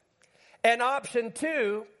and option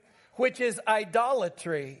 2, which is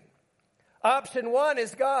idolatry. Option 1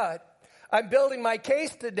 is God. I'm building my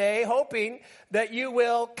case today, hoping that you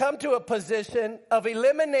will come to a position of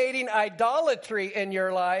eliminating idolatry in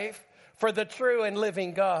your life for the true and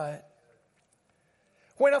living God.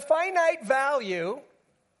 When a finite value,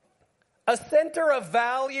 a center of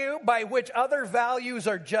value by which other values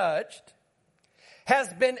are judged,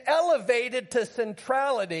 has been elevated to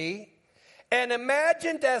centrality and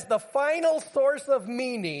imagined as the final source of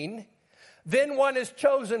meaning, then one has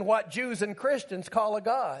chosen what Jews and Christians call a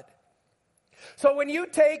God. So when you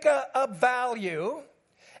take a value,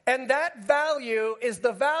 and that value is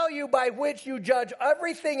the value by which you judge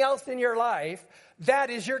everything else in your life,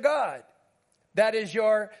 that is your God. That is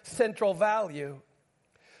your central value.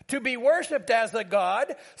 To be worshiped as a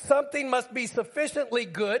God, something must be sufficiently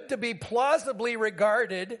good to be plausibly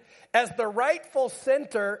regarded as the rightful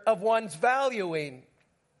center of one's valuing.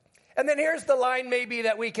 And then here's the line maybe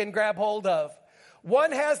that we can grab hold of.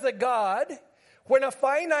 One has a God when a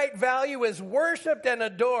finite value is worshiped and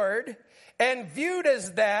adored and viewed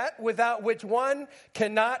as that without which one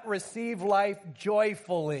cannot receive life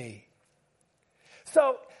joyfully.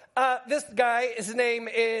 So this guy, his name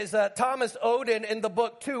is Thomas Oden in the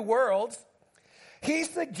book Two Worlds. He's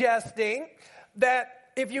suggesting that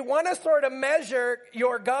if you want to sort of measure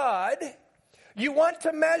your God, you want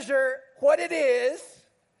to measure what it is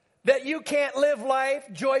that you can't live life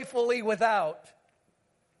joyfully without.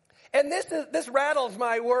 And this rattles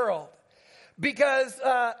my world because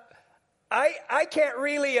I can't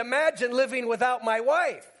really imagine living without my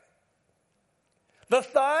wife. The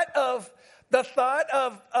thought of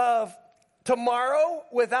tomorrow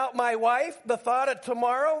without my wife, the thought of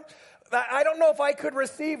tomorrow, I don't know if I could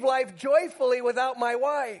receive life joyfully without my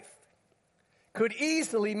wife. Could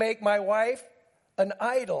easily make my wife an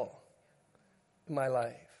idol in my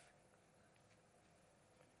life.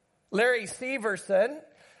 Larry Severson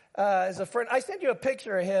is a friend. I sent you a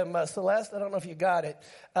picture of him, Celeste. I don't know if you got it.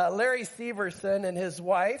 Larry Severson and his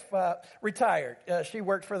wife retired. She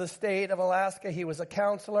worked for the state of Alaska. He was a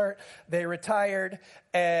counselor. They retired,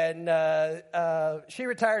 and she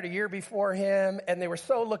retired a year before him, and they were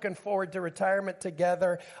so looking forward to retirement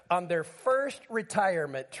together. On their first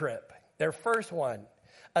retirement trip, their first one,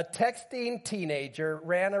 a texting teenager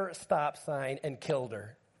ran a stop sign and killed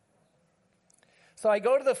her. So I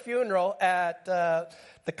go to the funeral at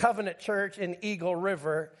the Covenant Church in Eagle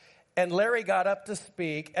River, and Larry got up to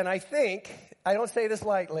speak, and I don't say this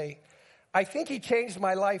lightly, I think he changed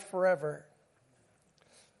my life forever.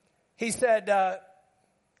 He said,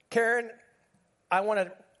 Karen, I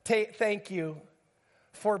want to thank you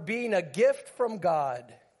for being a gift from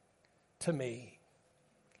God to me.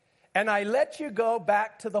 And I let you go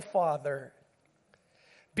back to the Father,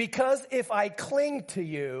 because if I cling to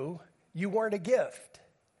you, you weren't a gift.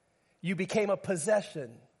 You became a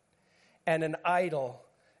possession and an idol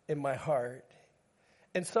in my heart.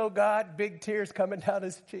 And so God, big tears coming down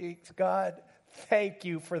his cheeks, God, thank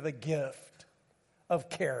you for the gift of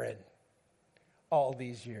Karen all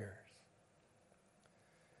these years.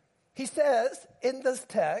 He says in this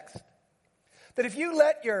text that if you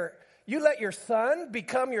let your son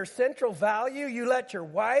become your central value, you let your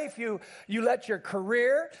wife, you let your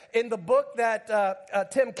career. In the book that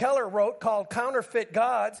Tim Keller wrote called Counterfeit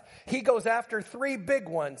Gods, he goes after three big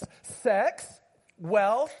ones: sex,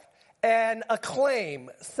 wealth, and acclaim.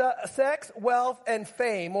 Sex, wealth, and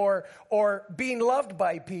fame, or being loved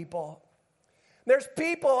by people. There's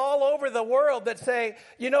people all over the world that say,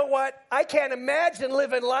 you know what, I can't imagine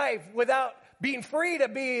living life without being free to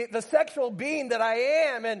be the sexual being that I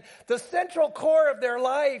am. And the central core of their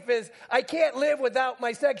life is, I can't live without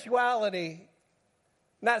my sexuality.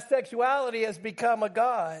 And that sexuality has become a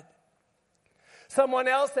god. Someone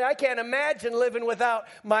else say, I can't imagine living without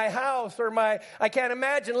my house, or I can't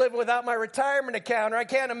imagine living without my retirement account, or I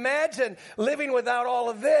can't imagine living without all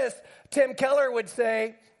of this. Tim Keller would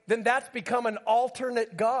say, then that's become an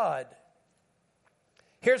alternate god.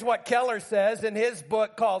 Here's what Keller says in his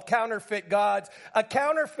book called Counterfeit Gods. A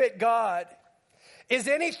counterfeit God is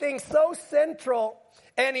anything so central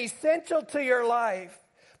and essential to your life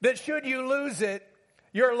that should you lose it,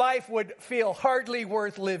 your life would feel hardly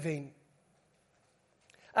worth living.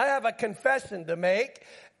 I have a confession to make,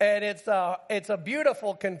 and it's a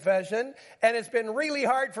beautiful confession, and it's been really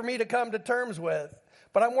hard for me to come to terms with,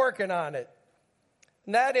 but I'm working on it.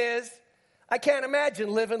 And that is, I can't imagine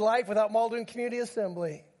living life without Muldoon Community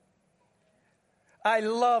Assembly. I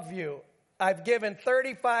love you. I've given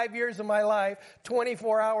 35 years of my life,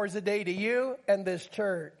 24 hours a day to you and this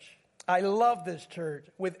church. I love this church.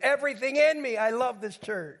 With everything in me, I love this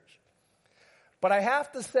church. But I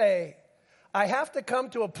have to say I have to come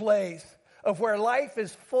to a place of where life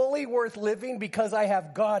is fully worth living because I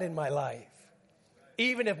have God in my life,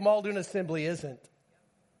 even if Muldoon Assembly isn't.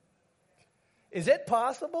 Is it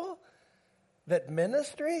possible that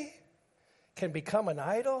ministry can become an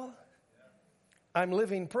idol? I'm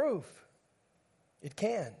living proof. It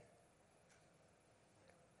can.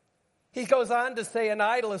 He goes on to say an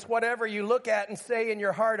idol is whatever you look at and say in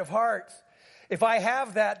your heart of hearts, if I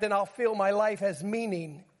have that, then I'll feel my life has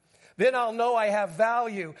meaning. Then I'll know I have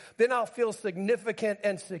value. Then I'll feel significant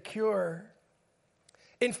and secure.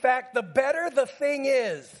 In fact, the better the thing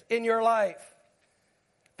is in your life,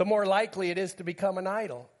 the more likely it is to become an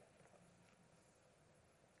idol.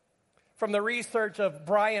 From the research of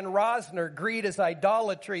Brian Rosner, Greed is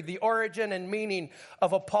Idolatry, the Origin and Meaning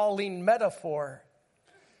of a Pauline Metaphor.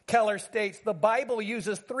 Keller states, the Bible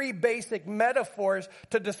uses 3 basic metaphors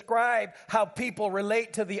to describe how people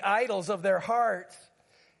relate to the idols of their hearts.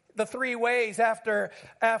 The 3 ways after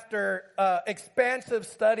expansive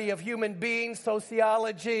study of human beings,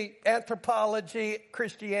 sociology, anthropology,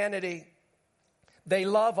 Christianity. They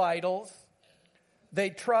love idols. They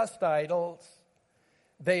trust idols.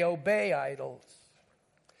 They obey idols.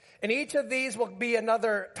 And each of these will be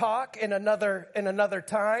another talk in another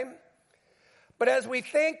time. But as we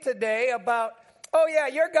think today about, oh yeah,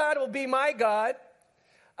 your God will be my God,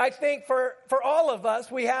 I think for all of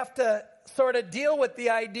us, we have to sort of deal with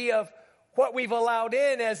the idea of what we've allowed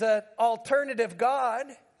in as an alternative God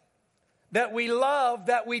that we love,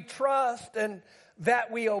 that we trust, and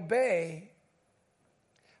that we obey.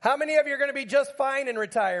 How many of you are going to be just fine in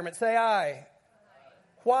retirement? Say aye.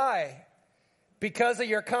 Why? Because of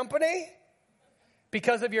your company?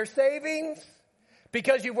 Because of your savings?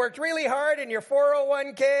 Because you've worked really hard in your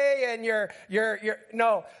 401k and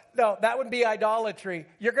no, that would be idolatry.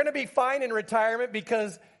 You're going to be fine in retirement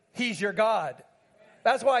because He's your God.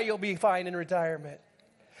 That's why you'll be fine in retirement.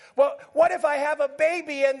 Well, what if I have a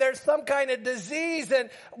baby and there's some kind of disease? And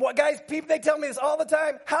guys, people, they tell me this all the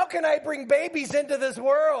time. How can I bring babies into this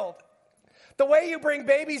world? The way you bring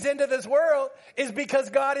babies into this world is because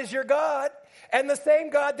God is your God. And the same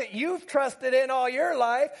God that you've trusted in all your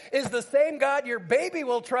life is the same God your baby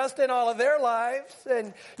will trust in all of their lives.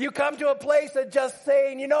 And you come to a place of just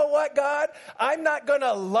saying, you know what, God? I'm not going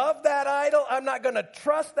to love that idol. I'm not going to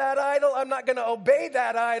trust that idol. I'm not going to obey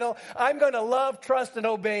that idol. I'm going to love, trust, and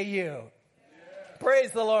obey you. Yeah.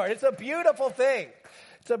 Praise the Lord. It's a beautiful thing.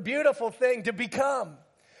 It's a beautiful thing to become.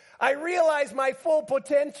 I realize my full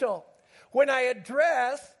potential when I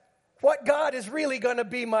address what God is really going to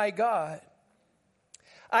be my God.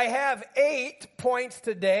 I have 8 points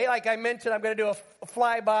today. Like I mentioned, I'm going to do a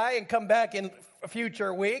flyby and come back in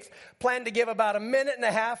future weeks. Plan to give about 1.5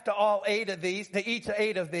 minutes to all 8 of these, to each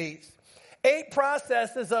 8 of these. 8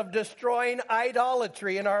 processes of destroying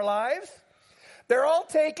idolatry in our lives. They're all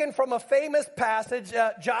taken from a famous passage,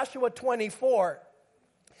 Joshua 24.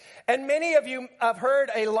 And many of you have heard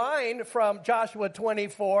a line from Joshua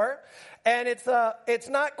 24, and it's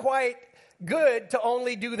not quite good to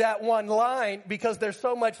only do that one line because there's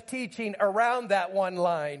so much teaching around that one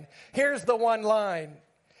line. Here's the one line.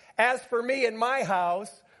 As for me and my house,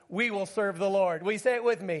 we will serve the Lord. Will you say it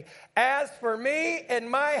with me? As for me and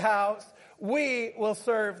my house, we will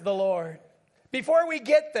serve the Lord. Before we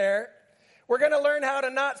get there, we're going to learn how to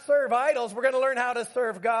not serve idols. We're going to learn how to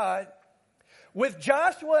serve God. With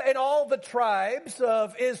Joshua and all the tribes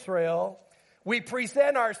of Israel, we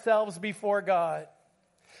present ourselves before God.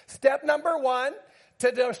 Step number 1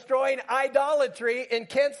 to destroying idolatry in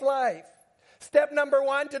Kent's life. Step number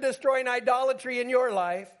 1 to destroying idolatry in your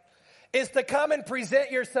life is to come and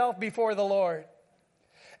present yourself before the Lord.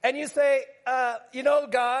 And you say,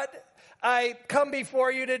 God, I come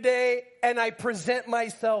before you today and I present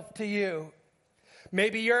myself to you.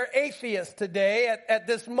 Maybe you're atheist today at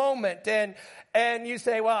this moment and you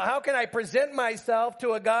say, well, how can I present myself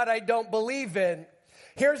to a God I don't believe in?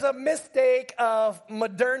 Here's a mistake of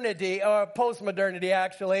modernity, or postmodernity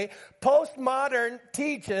actually. Postmodern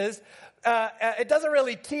teaches, it doesn't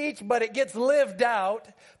really teach, but it gets lived out,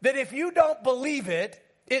 that if you don't believe it,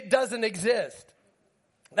 it doesn't exist.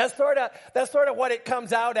 That's sort of what it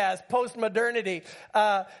comes out as, postmodernity.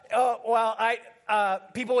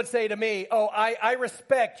 People would say to me, I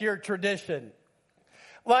respect your tradition.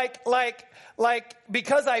 Like,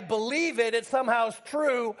 because I believe it's somehow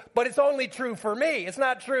true, but it's only true for me. It's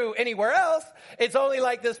not true anywhere else. It's only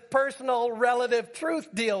like this personal relative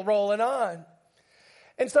truth deal rolling on.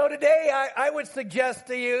 And so today I would suggest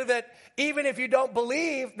to you that even if you don't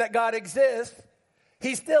believe that God exists,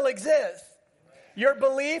 He still exists. Your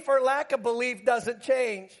belief or lack of belief doesn't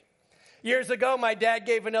change. Years ago, my dad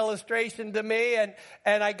gave an illustration to me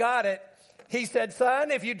and I got it. he said,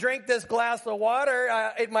 son, if you drink this glass of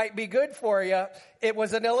water, it might be good for you. It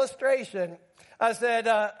was an illustration. I said,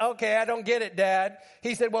 okay, I don't get it, Dad.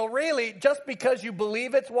 He said, well, really, just because you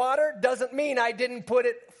believe it's water doesn't mean I didn't put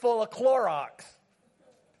it full of Clorox.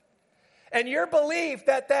 And your belief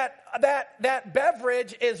that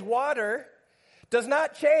beverage is water does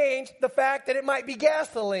not change the fact that it might be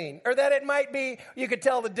gasoline, or that it might be, you could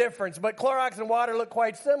tell the difference, but Clorox and water look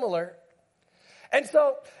quite similar. And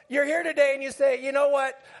so you're here today and you say, you know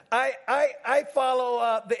what, I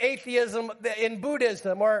follow the atheism in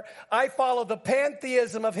Buddhism, or I follow the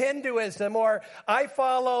pantheism of Hinduism, or I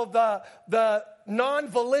follow the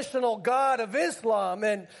non-volitional God of Islam.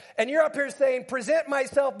 And you're up here saying, present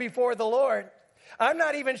myself before the Lord. I'm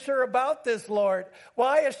not even sure about this Lord. Well,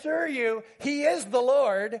 I assure you, he is the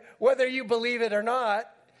Lord, whether you believe it or not.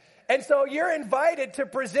 And so you're invited to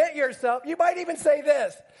present yourself. You might even say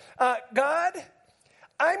this, God,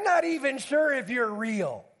 I'm not even sure if you're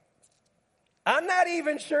real. I'm not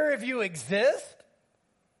even sure if you exist,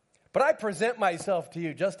 but I present myself to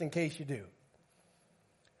you just in case you do.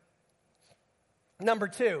 Number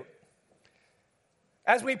 2,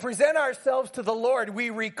 as we present ourselves to the Lord,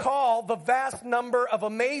 we recall the vast number of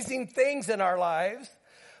amazing things in our lives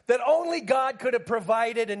that only God could have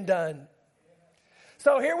provided and done.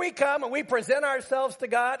 So here we come and we present ourselves to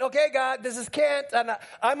God. Okay, God, this is Kent, and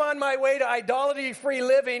I'm on my way to idolatry-free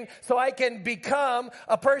living so I can become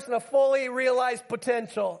a person of fully realized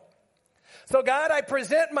potential. So God, I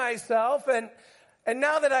present myself, and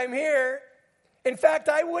now that I'm here, in fact,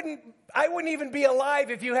 I wouldn't even be alive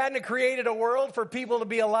if you hadn't created a world for people to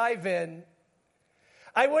be alive in.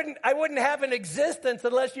 I wouldn't have an existence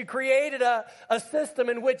unless you created a system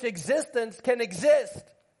in which existence can exist.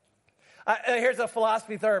 Here's a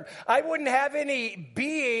philosophy term. I wouldn't have any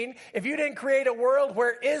being if you didn't create a world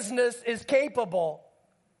where isness is capable.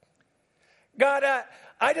 God,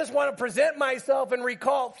 I just want to present myself and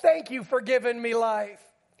recall, thank you for giving me life.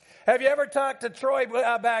 Have you ever talked to Troy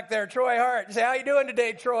back there, Troy Hart? You say, how you doing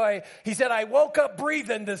today, Troy? He said, I woke up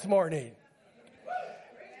breathing this morning.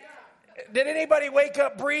 Did anybody wake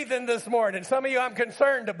up breathing this morning? Some of you I'm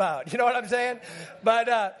concerned about. You know what I'm saying? But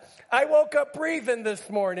I woke up breathing this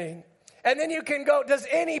morning. And then you can go, does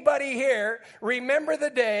anybody here remember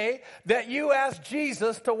the day that you asked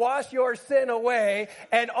Jesus to wash your sin away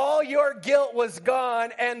and all your guilt was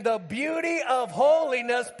gone and the beauty of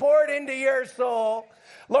holiness poured into your soul?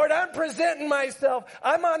 Lord, I'm presenting myself.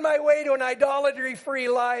 I'm on my way to an idolatry-free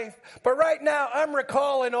life. But right now, I'm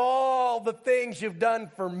recalling all the things you've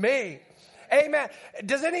done for me. Amen.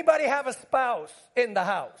 Does anybody have a spouse in the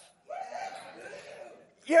house?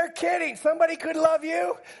 You're kidding. Somebody could love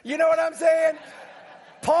you. You know what I'm saying?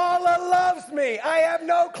 Paula loves me. I have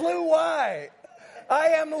no clue why. I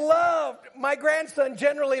am loved. My grandson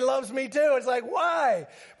generally loves me too. It's like, why?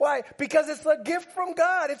 Why? Because it's a gift from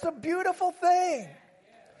God. It's a beautiful thing.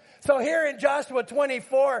 So here in Joshua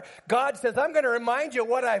 24, God says, I'm going to remind you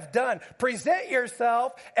what I've done. Present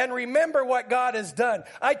yourself and remember what God has done.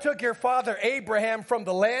 I took your father Abraham from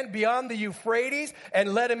the land beyond the Euphrates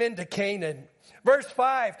and led him into Canaan. Verse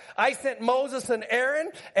 5, I sent Moses and Aaron,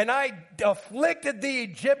 and I afflicted the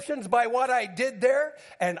Egyptians by what I did there,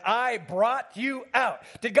 and I brought you out.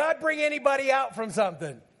 Did God bring anybody out from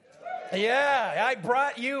something? Yeah, I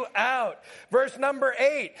brought you out. Verse number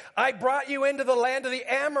 8, I brought you into the land of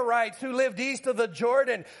the Amorites who lived east of the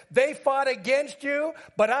Jordan. They fought against you,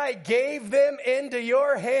 but I gave them into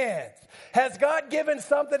your hands. Has God given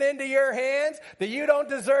something into your hands that you don't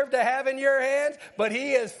deserve to have in your hands? But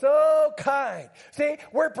he is so kind. See,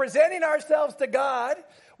 we're presenting ourselves to God.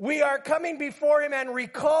 We are coming before him and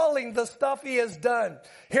recalling the stuff he has done.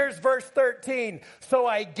 Here's verse 13. So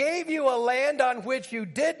I gave you a land on which you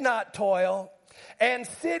did not toil, and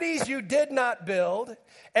cities you did not build,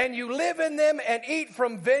 and you live in them and eat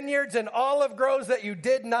from vineyards and olive groves that you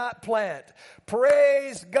did not plant.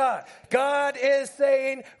 Praise God. God is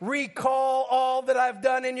saying, recall all that I've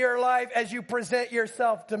done in your life as you present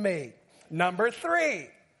yourself to me. Number 3.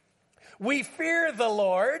 We fear the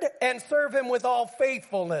Lord and serve him with all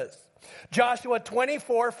faithfulness. Joshua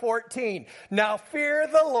 24:14. Now fear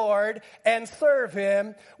the Lord and serve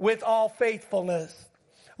him with all faithfulness.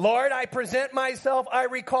 Lord, I present myself. I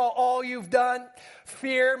recall all you've done.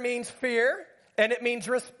 Fear means fear, and it means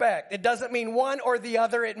respect. It doesn't mean one or the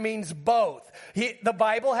other. It means both. The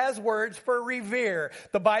Bible has words for revere.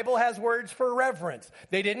 The Bible has words for reverence.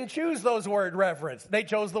 They didn't choose those word reverence. They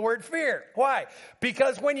chose the word fear. Why?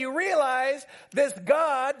 Because when you realize this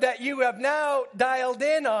God that you have now dialed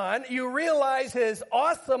in on, you realize his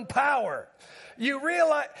awesome power. you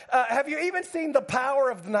realize, have you even seen the power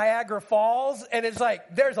of Niagara Falls? And it's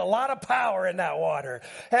like, there's a lot of power in that water.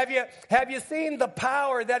 Have you seen the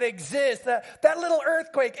power that exists? That little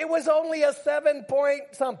earthquake, it was only a 7 point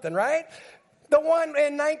something, right? The one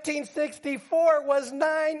in 1964 was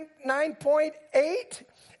 9.8,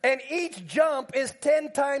 and each jump is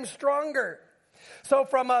 10 times stronger. So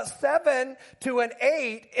from a 7 to an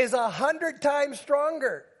 8 is 100 times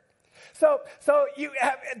stronger. So you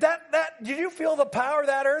have that. Did you feel the power of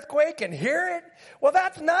that earthquake and hear it? Well,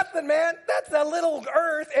 that's nothing, man. That's a little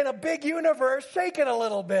earth in a big universe shaking a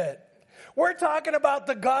little bit. We're talking about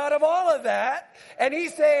the God of all of that. And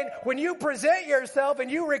he's saying, when you present yourself and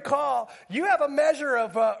you recall, you have a measure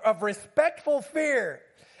of respectful fear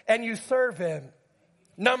and you serve him.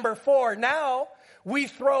 Number 4, now we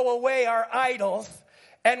throw away our idols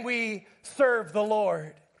and we serve the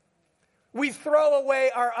Lord. We throw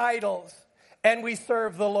away our idols and we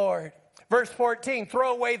serve the Lord. Verse 14,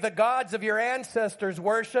 throw away the gods of your ancestors'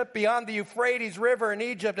 worship beyond the Euphrates River in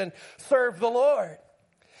Egypt and serve the Lord.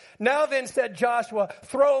 Now then, said Joshua,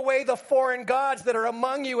 throw away the foreign gods that are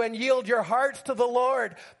among you and yield your hearts to the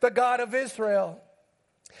Lord, the God of Israel.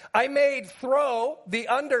 I made throw the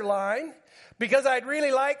underline because I'd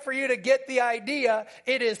really like for you to get the idea.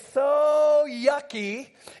 It is so yucky,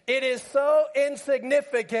 it is so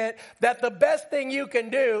insignificant that the best thing you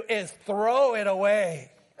can do is throw it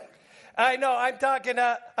away. I know,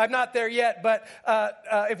 I'm not there yet, but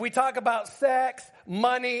if we talk about sex,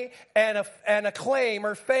 money, and acclaim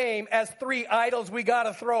or fame as 3 idols we got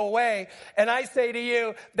to throw away, and I say to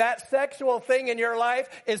you, that sexual thing in your life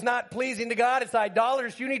is not pleasing to God, it's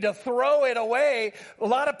idolatrous, you need to throw it away. A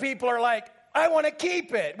lot of people are like, I want to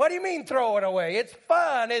keep it. What do you mean throw it away? It's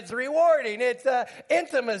fun, it's rewarding, it's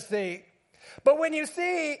intimacy. But when you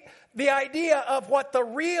see the idea of what the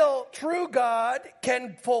real, true God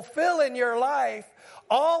can fulfill in your life,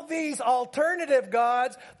 all these alternative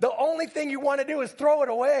gods, the only thing you want to do is throw it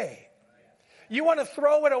away. You want to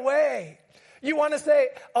throw it away. You want to say,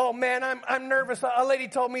 oh man, I'm nervous. A lady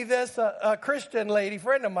told me this, a Christian lady,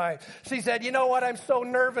 friend of mine. She said, you know what, I'm so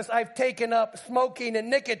nervous. I've taken up smoking and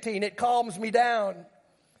nicotine. It calms me down.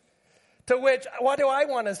 To which, what do I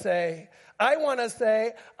want to say? I want to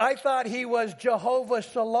say, I thought he was Jehovah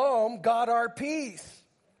Shalom, God our peace.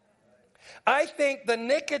 I think the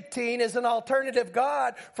nicotine is an alternative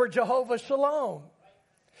God for Jehovah Shalom.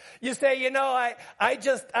 You say, you know, I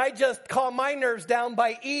just calm my nerves down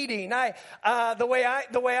by eating. The way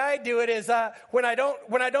I do it is when I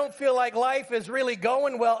don't feel like life is really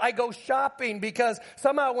going well, I go shopping, because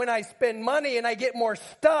somehow when I spend money and I get more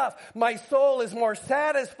stuff, my soul is more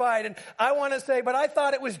satisfied. And I want to say, but I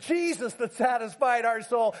thought it was Jesus that satisfied our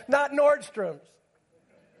soul, not Nordstrom's.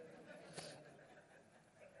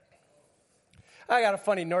 I got a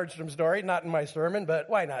funny Nordstrom story, not in my sermon, but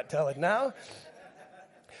why not tell it now?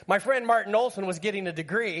 My friend Martin Olson was getting a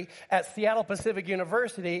degree at Seattle Pacific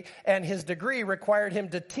University, and his degree required him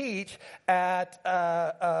to teach at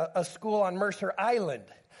a school on Mercer Island.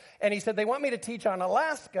 And he said, they want me to teach on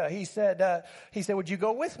Alaska. He said, would you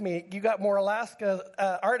go with me? You got more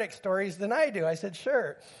Alaska Arctic stories than I do. I said,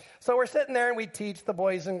 sure. So we're sitting there and we teach the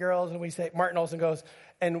boys and girls, and we say, Martin Olson goes,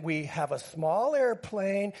 and we have a small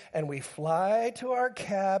airplane and we fly to our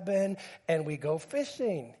cabin and we go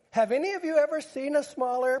fishing. Have any of you ever seen a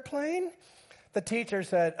small airplane? The teacher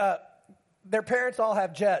said, their parents all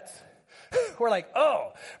have jets. We're like,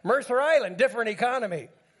 oh, Mercer Island, different economy.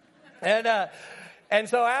 And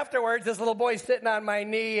so afterwards, this little boy's sitting on my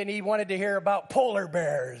knee and he wanted to hear about polar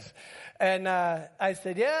bears. And I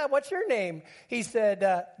said, yeah, what's your name? He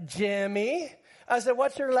said, Jimmy. I said,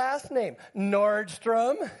 what's your last name?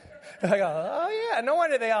 Nordstrom. I go, oh yeah, no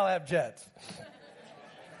wonder they all have jets.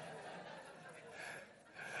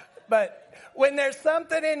 But when there's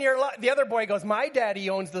something in your life, the other boy goes, my daddy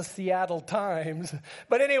owns the Seattle Times.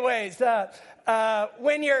 But anyways,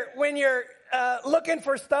 when you're looking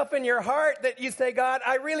for stuff in your heart that you say, God,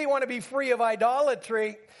 I really want to be free of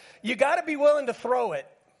idolatry, you got to be willing to throw it.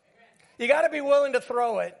 You got to be willing to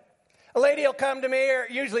throw it. A lady will come to me, or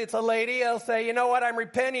usually it's a lady, they'll say, you know what, I'm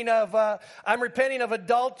repenting of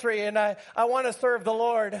adultery, and I want to serve the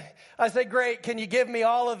Lord. I say, great, can you give me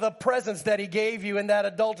all of the presents that he gave you in that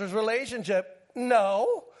adulterous relationship?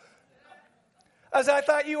 No. I said, I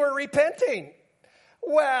thought you were repenting.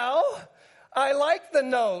 Well, I like the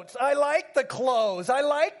notes, I like the clothes, I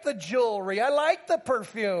like the jewelry, I like the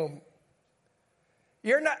perfume.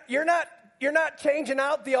 You're not changing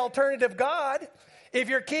out the alternative God. If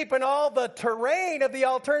you're keeping all the terrain of the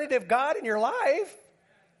alternative God in your life.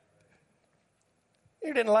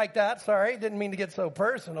 You didn't like that, sorry. Didn't mean to get so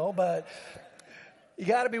personal, but You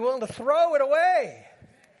got to be willing to throw it away.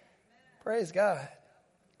 Praise God.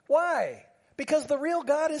 Why? Because the real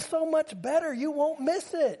God is so much better. You won't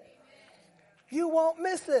miss it. You won't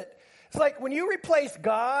miss it. It's like when you replace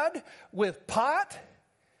God with pot,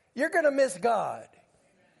 you're going to miss God.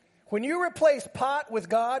 When you replace pot with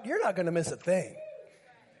God, you're not going to miss a thing.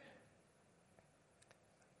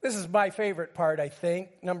 This is my favorite part, I think.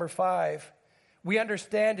 Number 5, we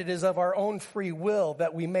understand it is of our own free will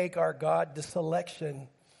that we make our God the selection.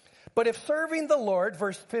 But if serving the Lord,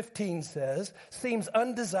 verse 15 says, seems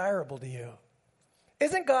undesirable to you,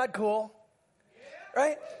 isn't God cool?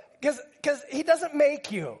 Right? Because he doesn't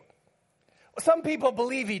make you. Some people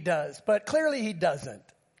believe he does, but clearly he doesn't.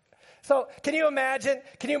 So can you imagine,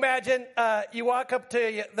 you walk up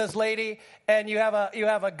to this lady and you have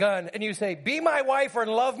a gun and you say, be my wife or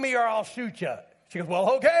love me or I'll shoot you. She goes,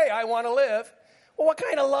 well, okay, I want to live. Well, what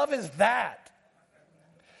kind of love is that?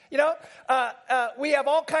 You know, we have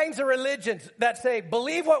all kinds of religions that say,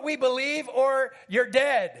 believe what we believe or you're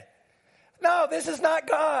dead. No, this is not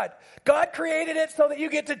God. God created it so that you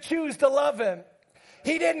get to choose to love him.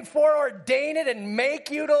 He didn't foreordain it and make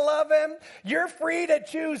you to love him. You're free to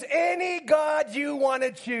choose any God you want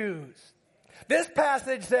to choose. This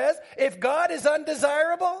passage says, if God is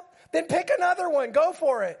undesirable, then pick another one. Go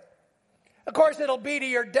for it. Of course, it'll be to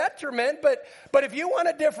your detriment, but if you want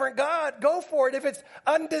a different God, go for it. If it's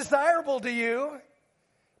undesirable to you,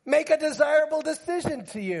 make a desirable decision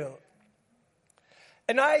to you.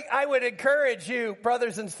 And I would encourage you,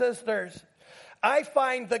 brothers and sisters, I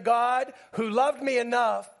find the God who loved me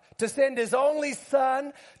enough to send his only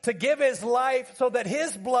son to give his life so that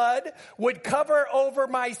his blood would cover over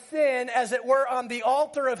my sin as it were on the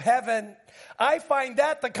altar of heaven. I find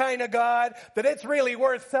that the kind of God that it's really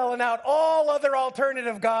worth selling out all other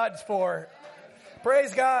alternative gods for.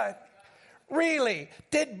 Praise God. Really,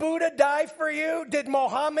 did Buddha die for you? Did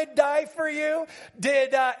Mohammed die for you?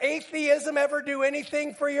 Did atheism ever do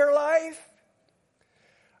anything for your life?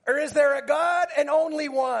 Or is there a God and only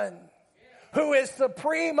one who is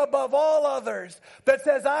supreme above all others that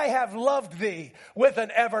says, I have loved thee with an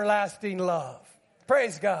everlasting love?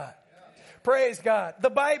 Praise God. Praise God. The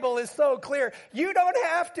Bible is so clear. You don't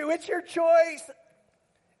have to. It's your choice.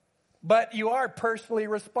 But you are personally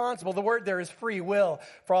responsible. The word there is free will.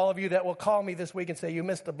 For all of you that will call me this week and say, you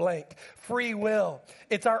missed a blank. Free will.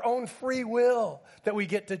 It's our own free will that we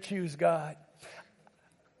get to choose God.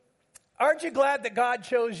 Aren't you glad that God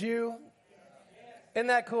chose you? Isn't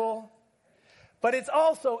that cool? But it's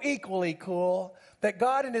also equally cool that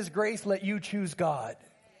God in his grace let you choose God.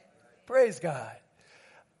 Praise God.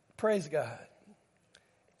 Praise God.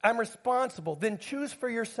 I'm responsible. Then choose for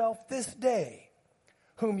yourself this day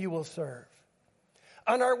whom you will serve.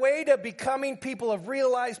 On our way to becoming people of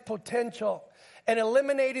realized potential and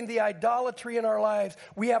eliminating the idolatry in our lives,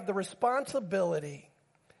 we have the responsibility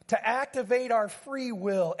to activate our free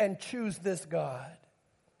will and choose this God.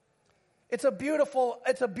 It's a beautiful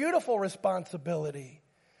responsibility,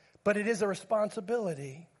 but it is a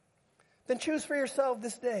responsibility. Then choose for yourself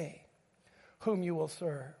this day whom you will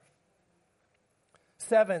serve.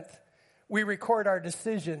 7th, we record our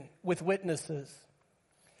decision with witnesses.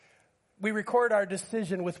 We record our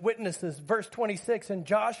decision with witnesses. Verse 26, and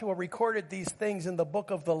Joshua recorded these things in the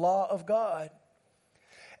book of the law of God.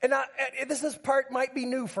 And this part might be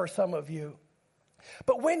new for some of you.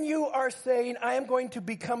 But when you are saying, I am going to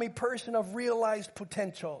become a person of realized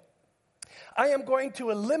potential, I am going to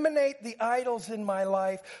eliminate the idols in my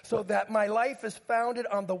life so that my life is founded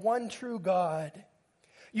on the one true God,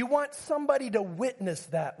 you want somebody to witness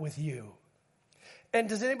that with you. And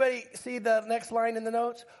does anybody see the next line in the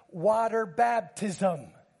notes? Water baptism.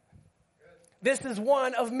 This is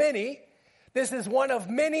one of many. This is one of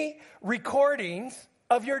many recordings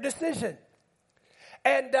of your decision.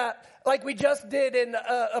 And like we just did in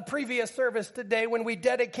a previous service today when we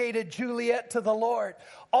dedicated Juliet to the Lord,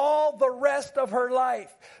 all the rest of her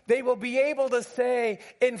life, they will be able to say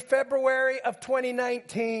in February of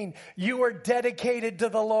 2019, you were dedicated to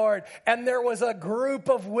the Lord. And there was a group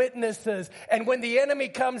of witnesses. And when the enemy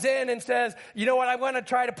comes in and says, you know what, I want to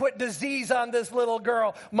try to put disease on this little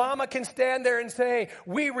girl, Mama can stand there and say,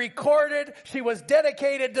 we recorded, she was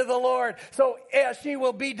dedicated to the Lord, so she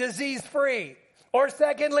will be disease free. Or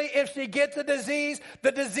secondly, if she gets a disease,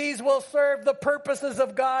 the disease will serve the purposes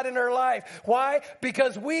of God in her life. Why?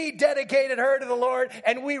 Because we dedicated her to the Lord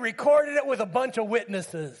and we recorded it with a bunch of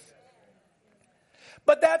witnesses.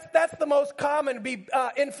 But that's the most common,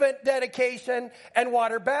 infant dedication and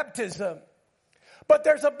water baptism. But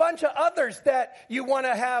there's a bunch of others that you want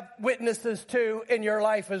to have witnesses to in your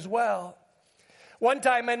life as well. One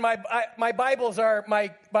time in my Bibles are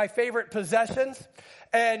my favorite possessions.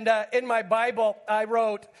 And in my Bible, I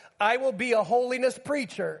wrote, I will be a holiness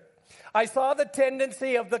preacher. I saw the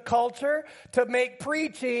tendency of the culture to make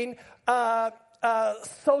preaching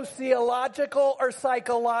sociological or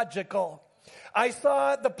psychological. I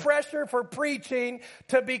saw the pressure for preaching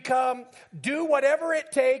to become, do whatever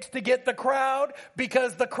it takes to get the crowd,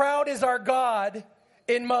 because the crowd is our God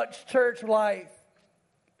in much church life.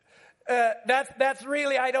 That's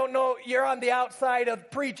really, I don't know, you're on the outside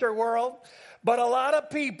of preacher world, but a lot of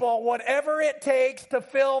people, whatever it takes to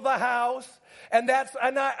fill the house, and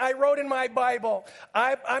I wrote in my Bible,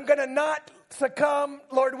 I'm going to not succumb,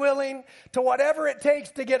 Lord willing, to whatever it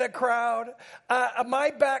takes to get a crowd.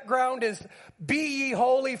 My background is, be ye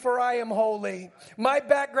holy, for I am holy. My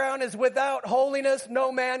background is, without holiness,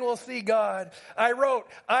 no man will see God. I wrote,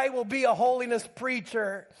 I will be a holiness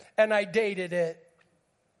preacher, and I dated it.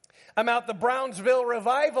 I'm out the Brownsville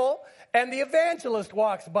revival, and the evangelist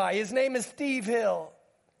walks by. His name is Steve Hill.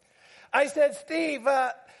 I said, Steve,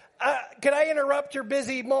 can I interrupt your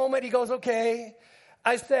busy moment? He goes, okay.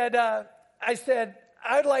 I said,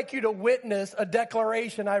 I'd like you to witness a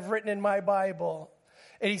declaration I've written in my Bible.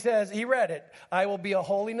 And he read it. I will be a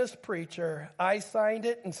holiness preacher. I signed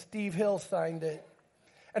it, and Steve Hill signed it.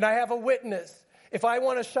 And I have a witness. If I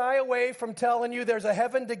want to shy away from telling you there's a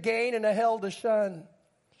heaven to gain and a hell to shun.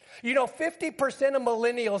 50% of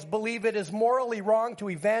millennials believe it is morally wrong to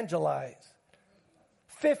evangelize.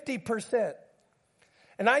 50%.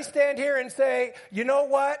 And I stand here and say, you know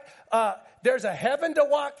what? There's a heaven to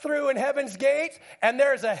walk through in heaven's gates, and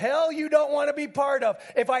there's a hell you don't want to be part of.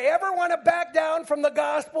 If I ever want to back down from the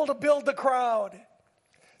gospel to build the crowd,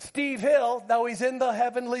 Steve Hill, though he's in the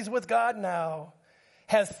heavenlies with God now,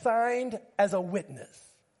 has signed as a witness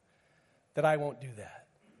that I won't do that.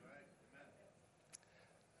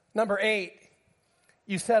 Number 8,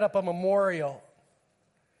 you set up a memorial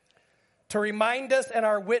to remind us and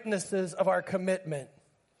our witnesses of our commitment.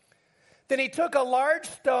 Then he took a large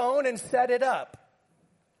stone and set it up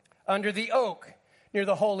under the oak near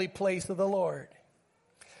the holy place of the Lord.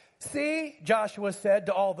 See, Joshua said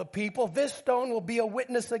to all the people, this stone will be a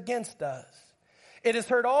witness against us. It has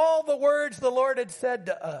heard all the words the Lord had said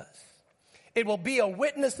to us. It will be a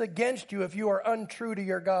witness against you if you are untrue to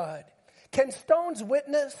your God. Can stones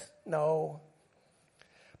witness? No.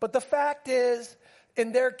 But the fact is,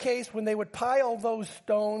 in their case, when they would pile those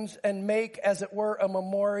stones and make, as it were, a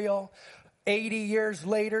memorial, 80 years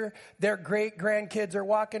later, their great-grandkids are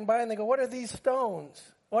walking by and they go, what are these stones?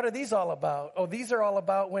 What are these all about? Oh, these are all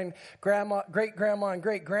about when great-grandma and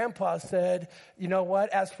great-grandpa said, you know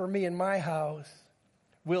what, as for me and my house,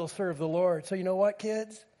 we'll serve the Lord. So you know what,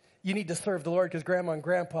 kids? You need to serve the Lord because grandma and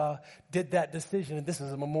grandpa did that decision, and this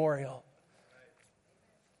is a memorial.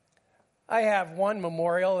 I have one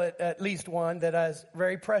memorial, at least one, that is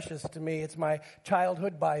very precious to me. It's my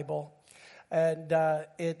childhood Bible. And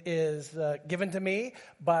it is given to me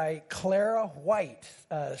by Clara White.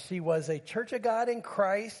 She was a Church of God in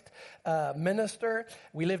Christ minister.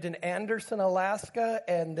 We lived in Anderson, Alaska,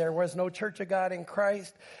 and there was no Church of God in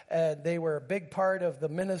Christ. They were a big part of the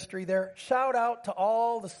ministry there. Shout out to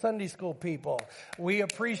all the Sunday school people. We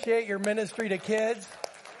appreciate your ministry to kids.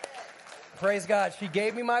 Praise God. She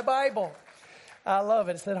gave me my Bible. I love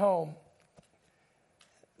it. It's at home.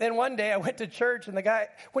 Then one day I went to church, and the guy,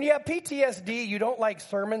 when you have PTSD, you don't like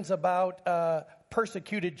sermons about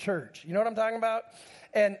persecuted church. You know what I'm talking about?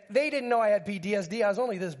 And they didn't know I had PTSD. I was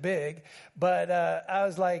only this big, but I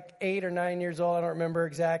was like 8 or 9 years old. I don't remember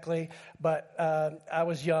exactly, but I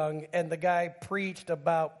was young. And the guy preached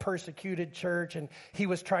about persecuted church, and he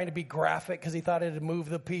was trying to be graphic because he thought it would move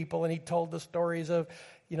the people. And he told the stories of,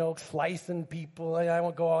 slicing people. I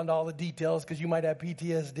won't go on to all the details because you might have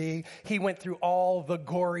PTSD. He went through all the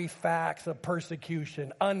gory facts of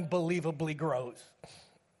persecution. Unbelievably gross.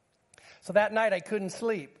 So that night I couldn't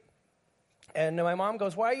sleep. And my mom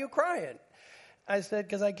goes, why are you crying? I said,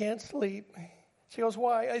 because I can't sleep. She goes,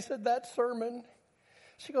 why? I said, that sermon.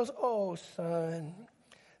 She goes, oh, son,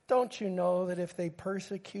 don't you know that if they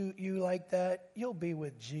persecute you like that, you'll be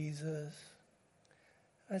with Jesus?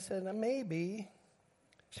 I said, maybe.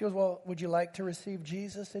 She goes, well, would you like to receive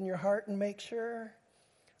Jesus in your heart and make sure?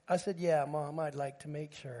 I said, yeah, Mom, I'd like to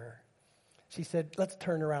make sure. She said, let's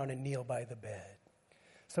turn around and kneel by the bed.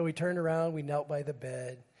 So we turned around, we knelt by the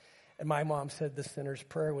bed, and my mom said the sinner's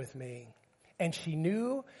prayer with me. And she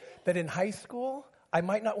knew that in high school, I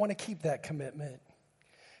might not want to keep that commitment.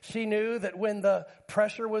 She knew that when the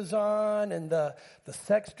pressure was on and the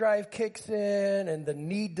sex drive kicks in and the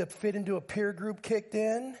need to fit into a peer group kicked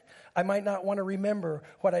in, I might not want to remember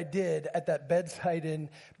what I did at that bedside in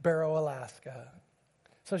Barrow, Alaska.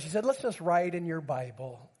 So she said, let's just write in your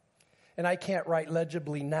Bible. And I can't write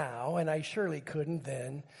legibly now, and I surely couldn't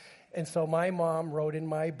then. And so my mom wrote in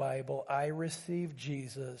my Bible, I received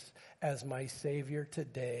Jesus as my Savior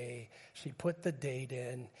today. She put the date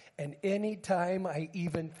in. And anytime I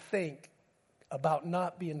even think about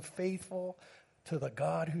not being faithful to the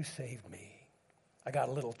God who saved me, I got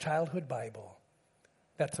a little childhood Bible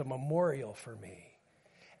that's a memorial for me.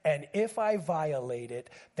 And if I violate it,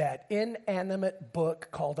 that inanimate book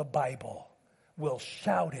called a Bible will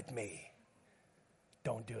shout at me,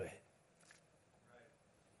 don't do it.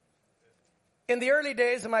 In the early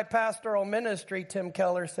days of my pastoral ministry, Tim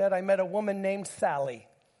Keller said, I met a woman named Sally.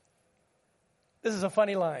 This is a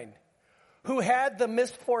funny line. Who had the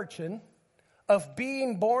misfortune of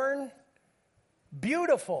being born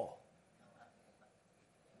beautiful.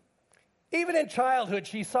 Even in childhood,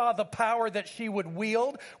 she saw the power that she would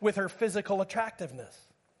wield with her physical attractiveness.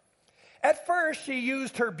 At first, she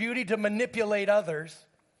used her beauty to manipulate others,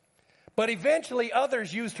 but eventually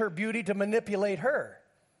others used her beauty to manipulate her.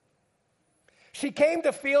 She came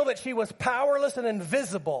to feel that she was powerless and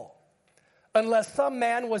invisible unless some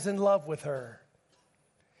man was in love with her.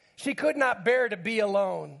 She could not bear to be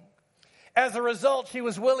alone. As a result, she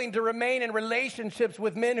was willing to remain in relationships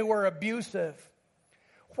with men who were abusive.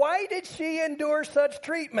 Why did she endure such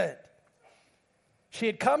treatment? She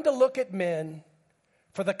had come to look at men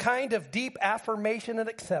for the kind of deep affirmation and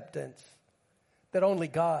acceptance that only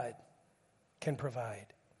God can provide.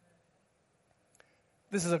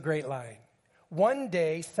 This is a great line. One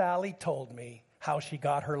day, Sally told me how she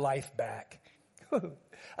got her life back.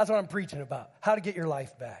 That's what I'm preaching about, how to get your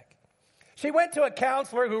life back. She went to a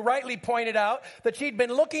counselor who rightly pointed out that she'd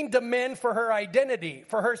been looking to men for her identity,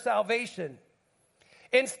 for her salvation.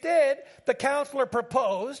 Instead, the counselor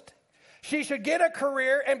proposed she should get a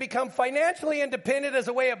career and become financially independent as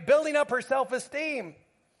a way of building up her self-esteem.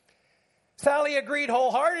 Sally agreed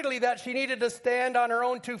wholeheartedly that she needed to stand on her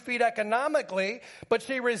own 2 feet economically, but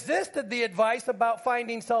she resisted the advice about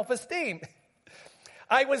finding self-esteem.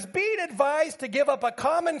 I was being advised to give up a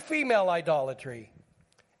common female idolatry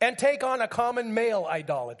and take on a common male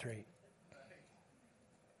idolatry.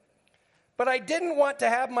 But I didn't want to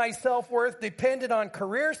have my self-worth dependent on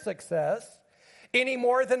career success any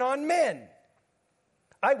more than on men.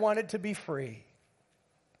 I wanted to be free.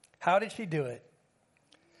 How did she do it?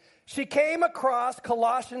 She came across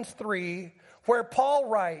Colossians 3, where Paul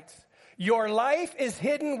writes, your life is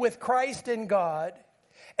hidden with Christ in God,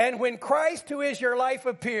 and when Christ, who is your life,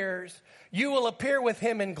 appears, you will appear with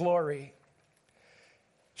him in glory.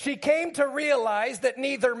 She came to realize that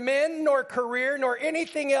neither men nor career nor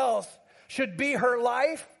anything else should be her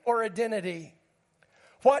life or identity.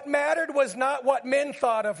 What mattered was not what men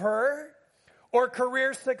thought of her or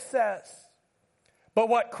career success, but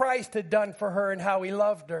what Christ had done for her and how he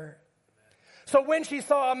loved her. So when she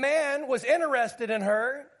saw a man was interested in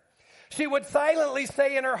her, she would silently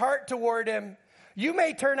say in her heart toward him, you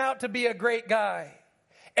may turn out to be a great guy,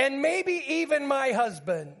 and maybe even my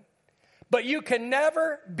husband, but you can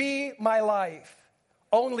never be my life.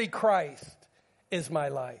 Only Christ is my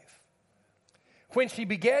life. When she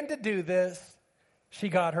began to do this, she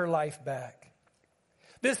got her life back.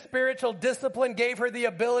 This spiritual discipline gave her the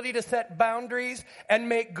ability to set boundaries and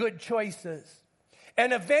make good choices,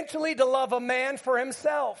 and eventually to love a man for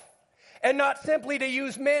himself, and not simply to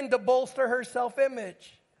use men to bolster her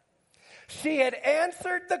self-image. She had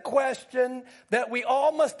answered the question that we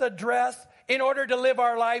all must address in order to live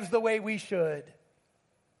our lives the way we should.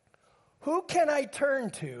 Who can I turn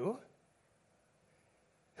to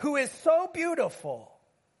who is so beautiful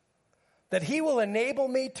that he will enable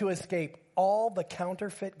me to escape all the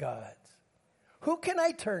counterfeit gods? Who can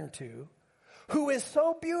I turn to who is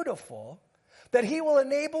so beautiful that he will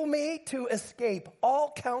enable me to escape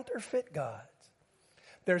all counterfeit gods?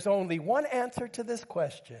 There's only one answer to this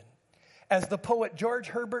question. As the poet George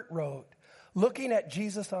Herbert wrote, looking at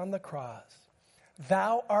Jesus on the cross,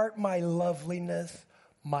 thou art my loveliness,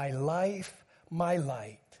 my life, my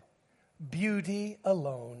light, beauty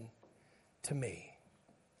alone to me.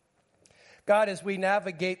 God, as we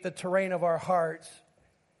navigate the terrain of our hearts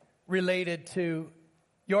related to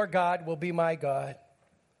your God will be my God,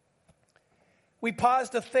 we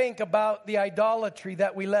pause to think about the idolatry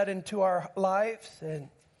that we let into our lives, and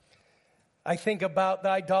I think about the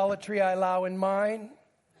idolatry I allow in mine.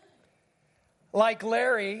 Like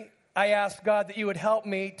Larry, I ask God that you would help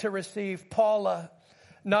me to receive Paula,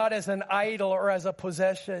 not as an idol or as a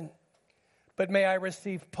possession, but may I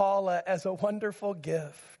receive Paula as a wonderful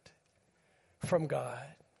gift from God.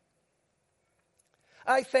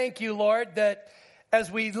 I thank you, Lord, that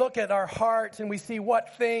as we look at our hearts and we see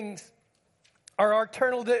what things are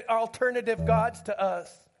alternative gods to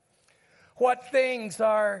us. What things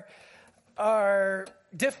are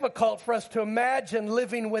difficult for us to imagine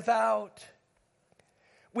living without.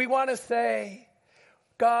 We want to say,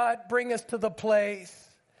 God, bring us to the place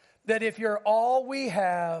that if you're all we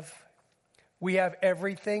have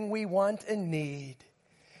everything we want and need,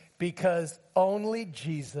 because only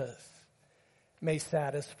Jesus may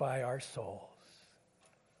satisfy our souls.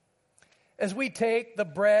 As we take the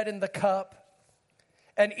bread and the cup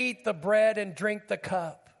and eat the bread and drink the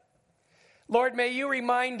cup, Lord, may you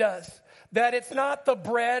remind us that it's not the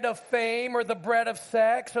bread of fame or the bread of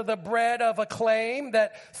sex or the bread of acclaim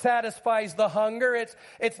that satisfies the hunger.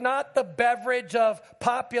 It's not the beverage of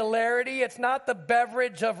popularity. It's not the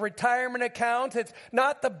beverage of retirement accounts. It's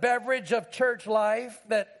not the beverage of church life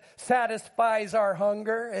that satisfies our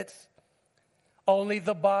hunger. It's only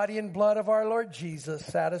the body and blood of our Lord Jesus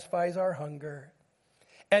satisfies our hunger.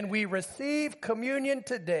 And we receive communion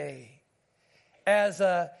today as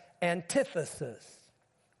an antithesis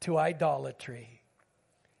to idolatry.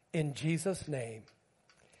 In Jesus' name,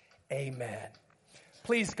 amen.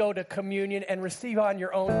 Please go to communion and receive on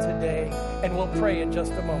your own today, and we'll pray in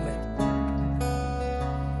just a moment.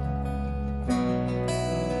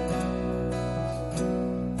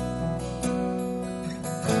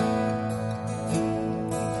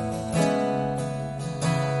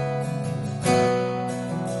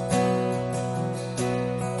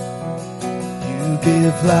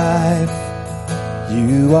 Give life,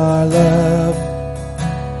 you are love,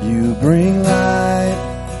 you bring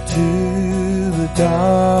light to the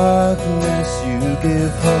darkness, you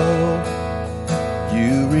give hope,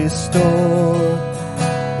 you restore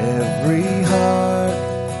every heart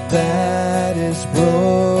that is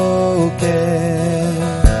broken.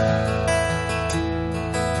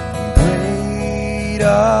 Great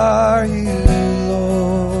are you,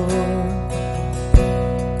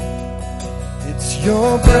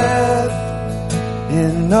 your breath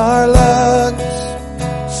in our lungs,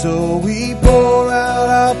 so we pour out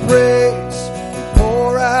our praise, we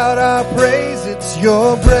pour out our praise. It's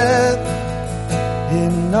your breath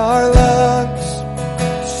in our lungs,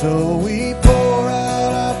 so we pour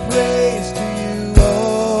out our praise to you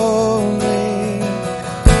only.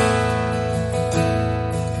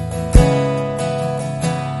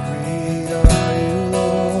 Great are you,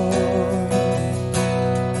 Lord.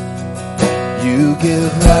 You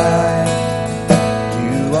give life,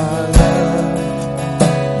 you are love,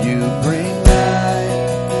 you bring light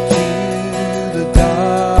to the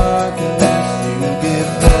darkness, you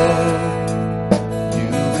give hope, you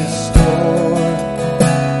restore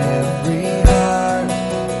every heart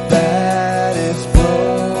that is broken.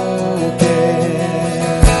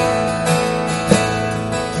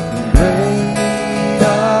 Great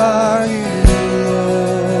are you,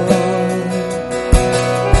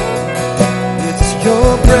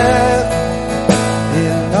 your breath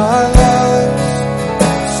in our lungs,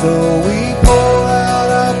 so we pour out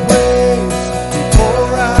our praise, we pour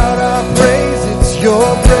out our praise. It's your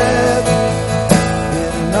breath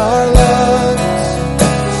in our lungs,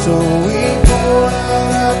 so we pour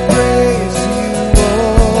out our praise to you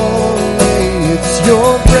only. It's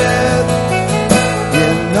your breath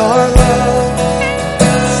in our lungs,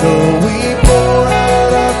 so we pour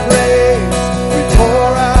out our praise, we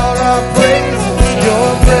pour out our praise. Your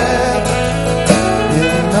breath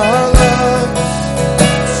in our lungs,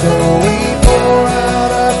 so we pour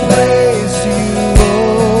out our praise to you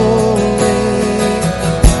only.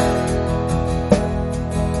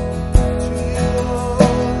 To you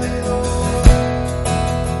only, Lord.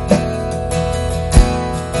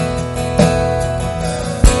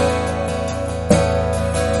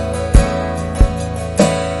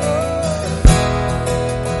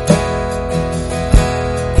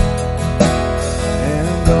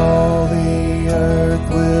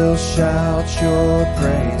 Shout your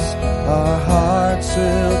praise, our hearts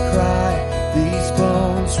will cry, these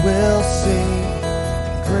bones will sing.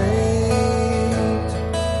 Great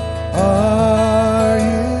are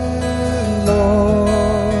you, Lord,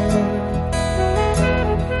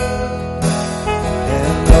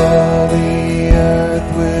 and all the earth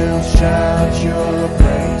will shout your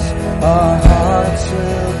praise, our hearts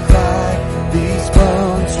will cry, these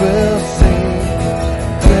bones will sing.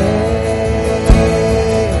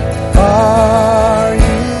 Are you,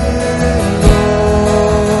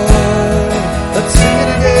 Lord? Let's sing it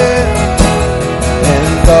again.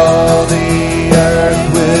 And all the earth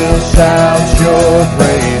will shout your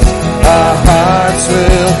praise. Our hearts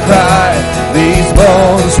will cry. These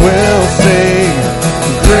bones will sing.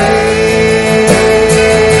 Great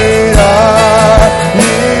are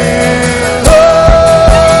you, Lord.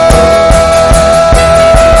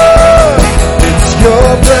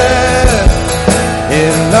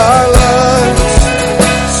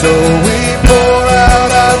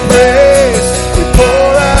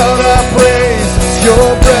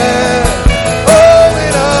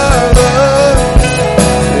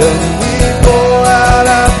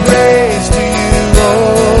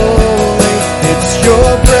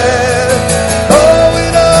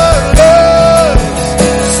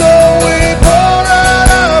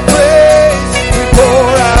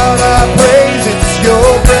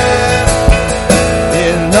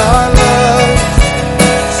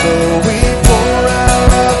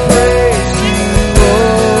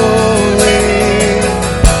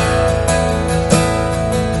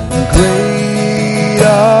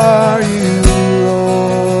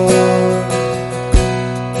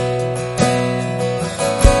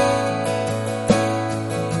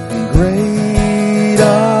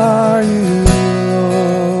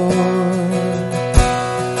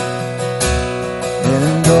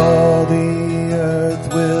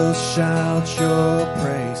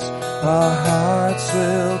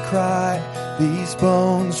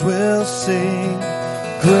 bones will sing,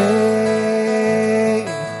 great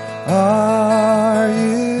are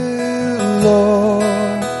you, Lord.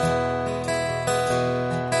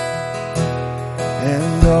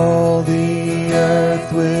 And all the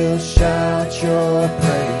earth will shout your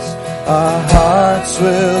praise. Our hearts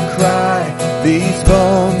will cry, these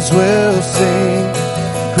bones will sing,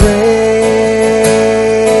 great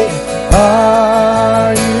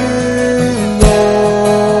are you, Lord.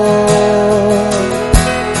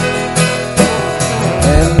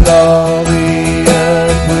 And all the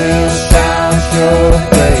earth will shout your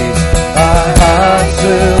praise. Our hearts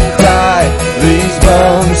will cry, these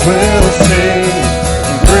bones will sing,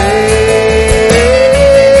 great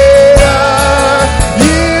are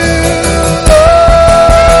you, Lord.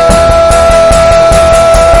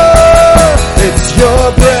 It's your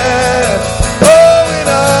breath, oh, in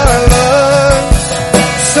our lungs.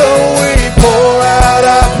 So we pour out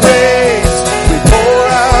our praise. We pour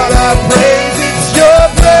out our praise. It's your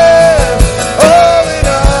breath, oh, in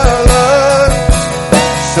our lungs.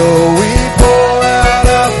 So we pour out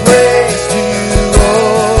our praise to you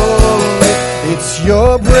only. It's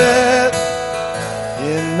your breath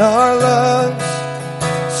in our lungs.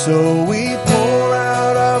 So we pour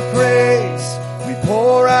out our praise. We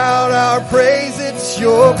pour out our praise. It's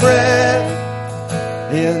your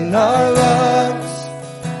breath in our lungs.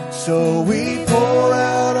 So we pour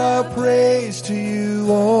out our praise to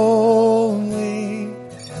you only.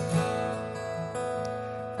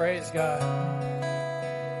 Praise God.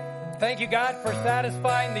 Thank you, God, for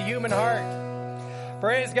satisfying the human heart.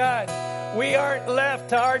 Praise God. We aren't left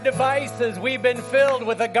to our devices. We've been filled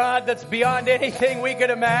with a God that's beyond anything we could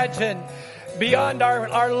imagine. Beyond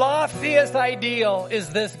our loftiest ideal is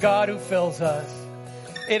this God who fills us.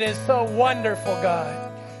 It is so wonderful,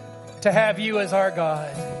 God, to have you as our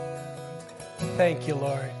God. Thank you,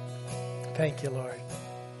 Lord. Thank you, Lord.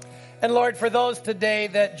 And Lord, for those today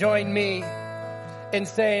that join me in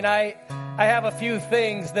saying, I have a few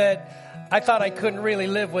things that I thought I couldn't really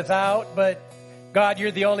live without, but God,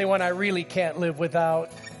 you're the only one I really can't live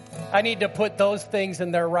without. I need to put those things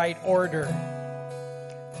in their right order.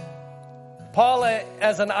 Paula,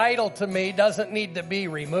 as an idol to me, doesn't need to be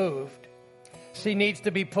removed. She needs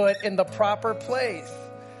to be put in the proper place,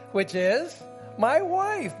 which is my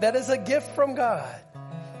wife. That is a gift from God.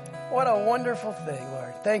 What a wonderful thing,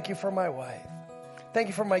 Lord. Thank you for my wife. Thank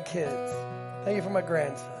you for my kids. Thank you for my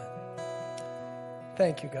grandson.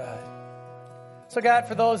 Thank you, God. So, God,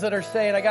 for those that are saying, I got